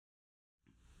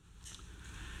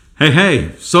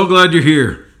Hey, so glad you're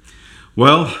here.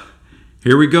 Well,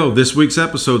 here we go. This week's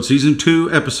episode, Season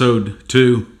 2, Episode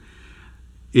 2.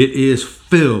 It is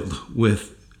filled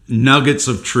with nuggets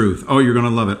of truth. Oh, you're going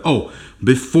to love it. Oh,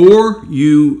 before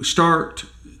you start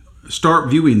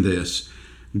viewing this,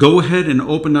 go ahead and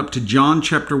open up to John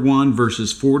chapter 1,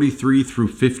 verses 43 through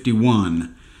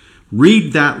 51.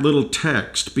 Read that little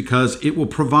text because it will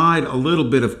provide a little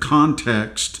bit of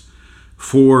context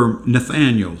for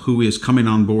Nathanael, who is coming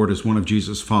on board as one of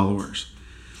Jesus' followers.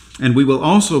 And we will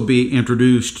also be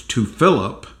introduced to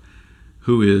Philip,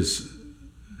 who is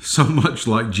so much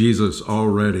like Jesus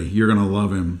already. You're going to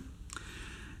love him.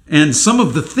 And some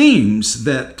of the themes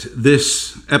that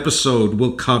this episode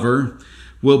will cover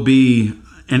will be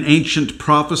an ancient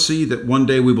prophecy that one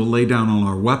day we will lay down all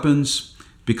our weapons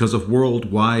because of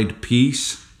worldwide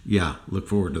peace. Yeah, look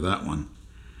forward to that one.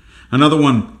 Another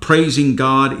one, praising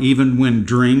God even when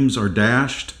dreams are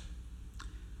dashed.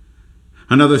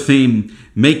 Another theme,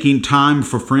 making time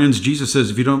for friends. Jesus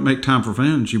says if you don't make time for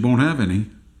friends, you won't have any.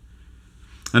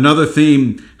 Another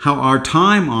theme, how our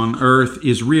time on earth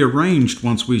is rearranged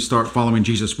once we start following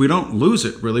Jesus. We don't lose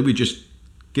it, really. We just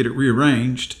get it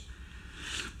rearranged.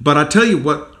 But I tell you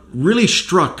what really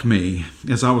struck me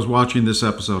as I was watching this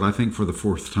episode, I think for the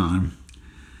fourth time,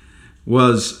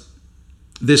 was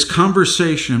this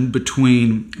conversation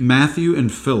between Matthew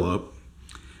and Philip,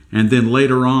 and then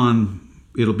later on,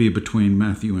 it'll be between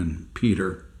Matthew and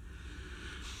Peter.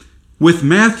 With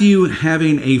Matthew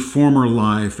having a former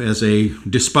life as a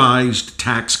despised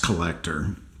tax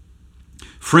collector,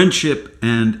 friendship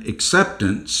and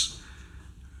acceptance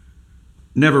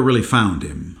never really found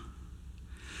him.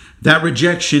 That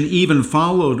rejection even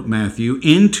followed Matthew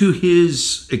into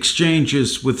his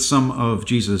exchanges with some of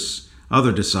Jesus'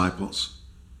 other disciples.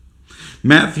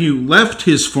 Matthew left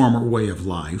his former way of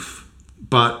life,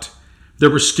 but there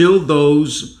were still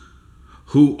those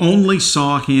who only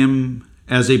saw him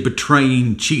as a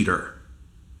betraying cheater.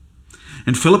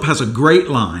 And Philip has a great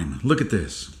line. Look at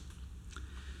this.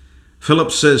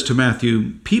 Philip says to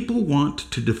Matthew, people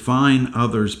want to define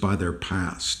others by their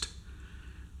past.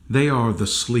 They are the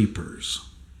sleepers,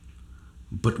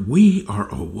 but we are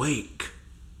awake.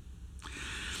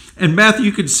 And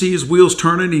Matthew could see his wheels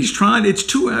turning. It's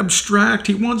too abstract.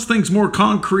 He wants things more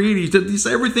concrete.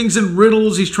 Everything's in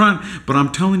riddles. But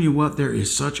I'm telling you what, there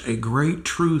is such a great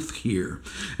truth here.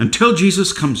 Until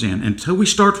Jesus comes in, until we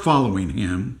start following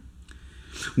him,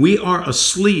 we are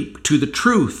asleep to the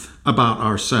truth about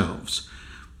ourselves.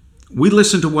 We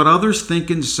listen to what others think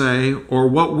and say, or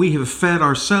what we have fed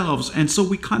ourselves, and so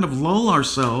we kind of lull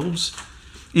ourselves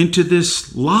into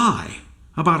this lie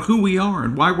about who we are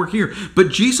and why we're here. But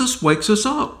Jesus wakes us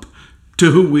up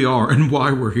to who we are and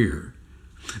why we're here.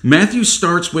 Matthew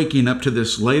starts waking up to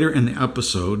this later in the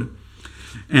episode,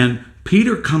 and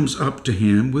Peter comes up to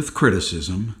him with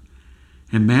criticism,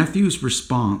 and Matthew's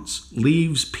response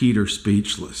leaves Peter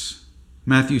speechless.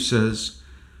 Matthew says,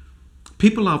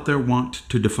 people out there want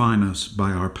to define us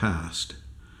by our past,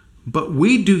 but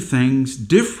we do things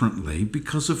differently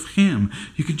because of him.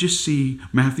 You can just see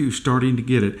Matthew starting to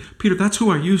get it. Peter, that's who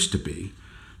I used to be.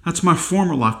 That's my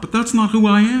former life, but that's not who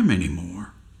I am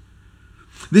anymore.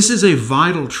 This is a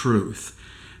vital truth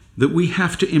that we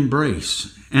have to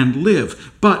embrace and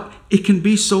live, but it can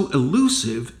be so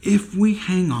elusive if we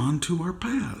hang on to our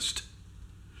past.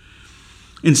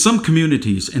 In some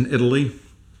communities in Italy,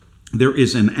 there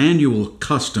is an annual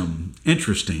custom,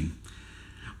 interesting.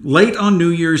 Late on New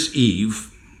Year's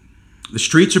Eve, the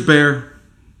streets are bare,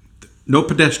 no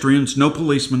pedestrians, no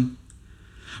policemen.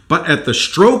 But at the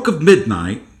stroke of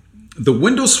midnight, the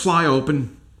windows fly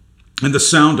open and the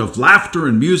sound of laughter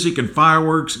and music and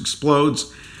fireworks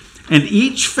explodes. And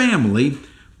each family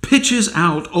pitches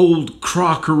out old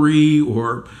crockery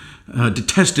or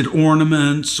detested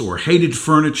ornaments or hated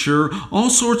furniture, all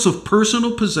sorts of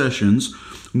personal possessions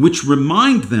which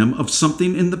remind them of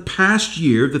something in the past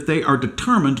year that they are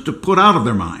determined to put out of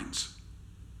their minds.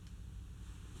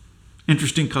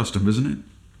 Interesting custom, isn't it?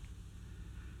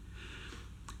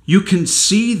 You can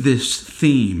see this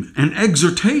theme and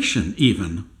exhortation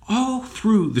even all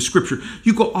through the scripture.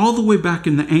 You go all the way back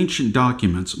in the ancient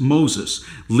documents, Moses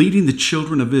leading the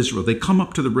children of Israel. They come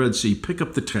up to the Red Sea, pick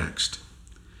up the text.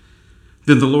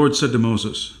 Then the Lord said to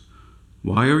Moses,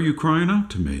 why are you crying out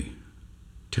to me?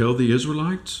 Tell the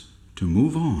Israelites to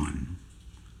move on.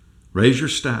 Raise your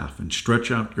staff and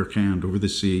stretch out your hand over the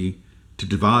sea to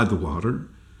divide the water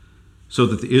so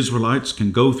that the Israelites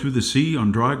can go through the sea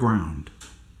on dry ground.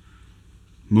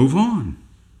 Move on.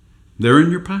 They're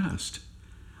in your past.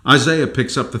 Isaiah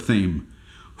picks up the theme.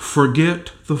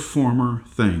 Forget the former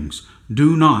things.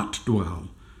 Do not dwell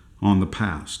on the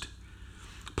past.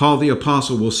 Paul the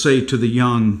Apostle will say to the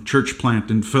young church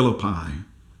plant in Philippi,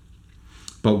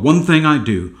 "But one thing I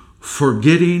do,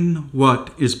 forgetting what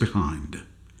is behind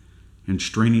and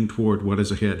straining toward what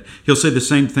is ahead." He'll say the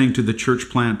same thing to the church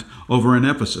plant over in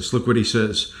Ephesus. Look what he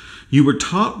says. "You were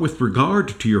taught with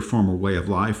regard to your former way of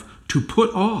life to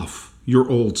put off your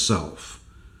old self,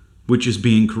 which is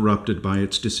being corrupted by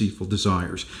its deceitful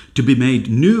desires, to be made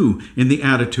new in the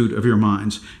attitude of your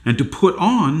minds, and to put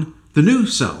on the new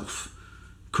self,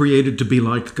 created to be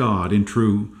like God in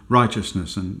true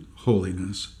righteousness and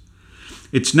holiness."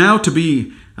 It's now to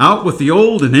be out with the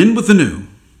old and in with the new.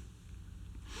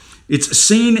 It's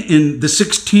seen in the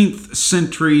 16th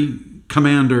century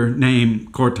commander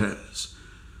named Cortez,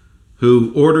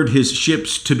 who ordered his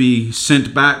ships to be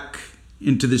sent back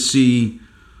into the sea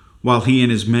while he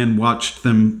and his men watched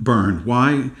them burn.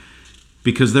 Why?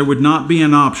 Because there would not be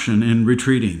an option in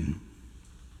retreating.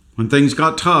 When things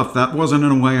got tough, that wasn't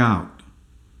a way out.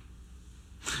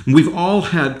 We've all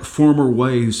had former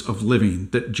ways of living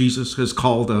that Jesus has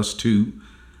called us to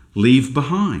leave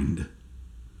behind.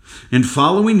 And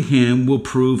following him will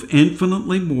prove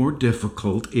infinitely more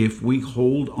difficult if we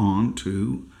hold on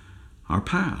to our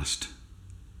past.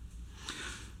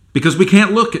 Because we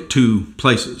can't look at two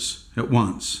places at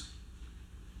once.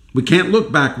 We can't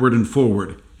look backward and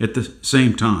forward at the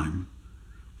same time.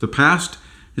 The past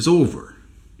is over.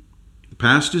 The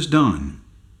past is done.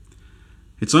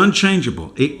 It's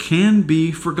unchangeable. It can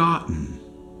be forgotten.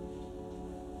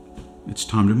 It's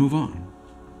time to move on.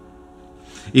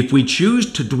 If we choose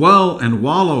to dwell and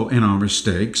wallow in our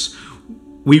mistakes,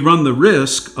 we run the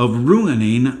risk of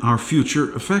ruining our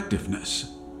future effectiveness.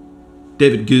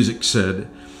 David Guzik said,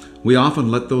 "We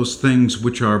often let those things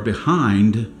which are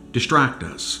behind distract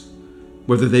us,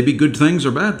 whether they be good things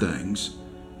or bad things.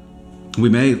 We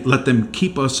may let them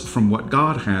keep us from what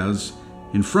God has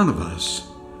in front of us."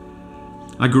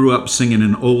 I grew up singing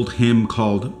an old hymn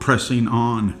called "Pressing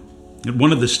On." And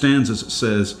one of the stanzas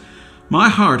says, "My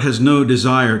heart has no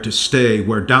desire to stay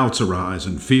where doubts arise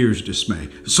and fears dismay.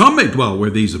 Some may dwell where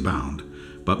these abound,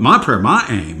 but my prayer, my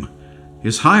aim,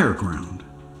 is higher ground."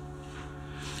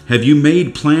 Have you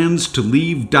made plans to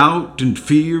leave doubt and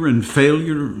fear and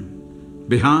failure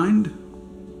behind?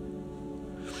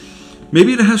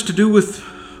 Maybe it has to do with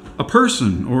a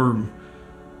person or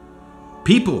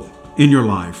people in your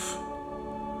life.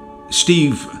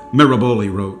 Steve Maraboli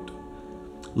wrote,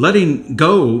 "Letting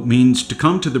go means to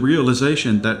come to the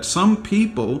realization that some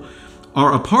people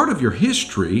are a part of your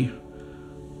history,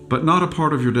 but not a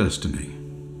part of your destiny."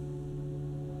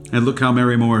 And look how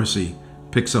Mary Morrissey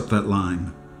picks up that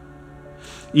line.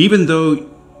 Even though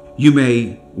you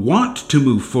may want to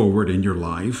move forward in your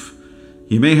life,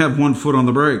 you may have one foot on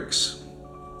the brakes.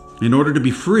 In order to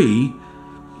be free,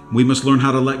 we must learn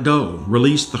how to let go,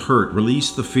 release the hurt, release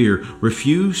the fear,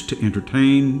 refuse to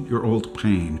entertain your old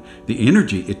pain. The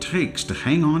energy it takes to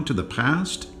hang on to the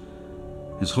past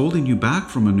is holding you back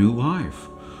from a new life.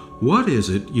 What is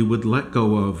it you would let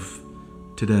go of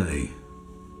today?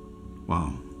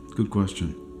 Wow, good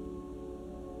question.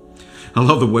 I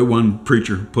love the way one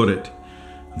preacher put it.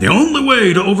 "The only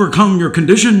way to overcome your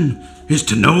condition is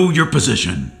to know your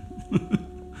position."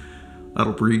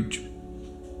 That'll preach.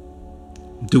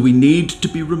 Do we need to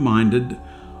be reminded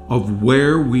of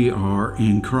where we are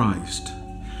in Christ?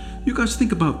 You guys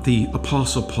think about the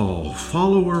Apostle Paul,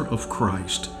 follower of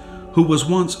Christ, who was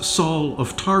once Saul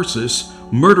of Tarsus,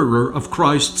 murderer of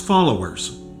Christ's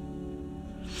followers.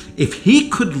 If he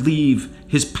could leave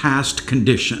his past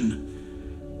condition,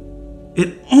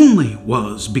 it only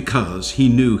was because he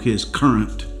knew his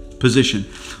current position.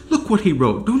 Look what he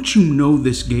wrote. Don't you know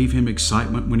this gave him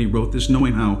excitement when he wrote this,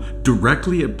 knowing how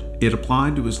directly it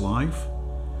applied to his life?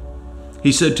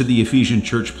 He said to the Ephesian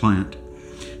church plant,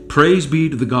 "Praise be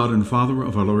to the God and Father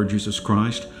of our Lord Jesus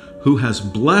Christ, who has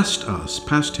blessed us,"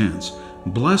 past tense,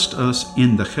 "blessed us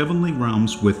in the heavenly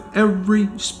realms with every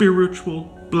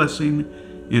spiritual blessing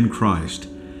in Christ."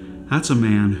 That's a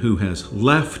man who has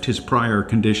left his prior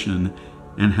condition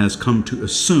and has come to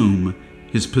assume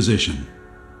his position.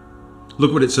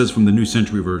 Look what it says from the New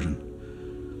Century Version.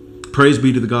 "Praise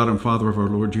be to the God and Father of our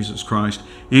Lord Jesus Christ.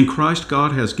 In Christ,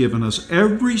 God has given us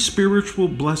every spiritual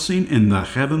blessing in the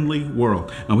heavenly world."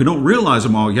 Now, we don't realize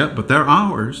them all yet, but they're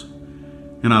ours.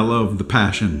 And I love the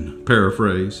Passion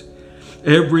paraphrase.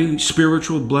 Every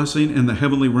spiritual blessing in the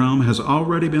heavenly realm has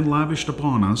already been lavished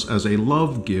upon us as a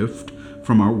love gift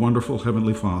from our wonderful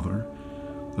Heavenly Father,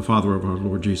 the Father of our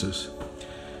Lord Jesus.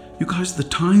 You guys, the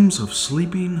times of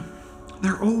sleeping,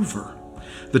 they're over.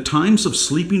 The times of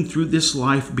sleeping through this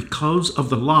life because of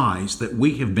the lies that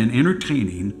we have been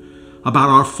entertaining about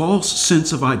our false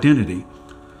sense of identity,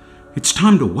 It's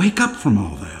time to wake up from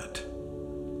all that.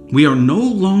 We are no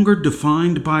longer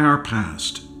defined by our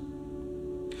past.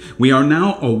 We are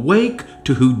now awake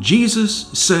to who Jesus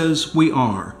says we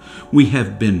are. We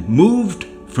have been moved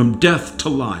from death to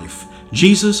life.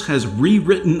 Jesus has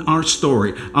rewritten our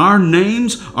story. Our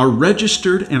names are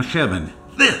registered in heaven.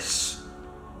 This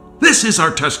is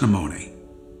our testimony.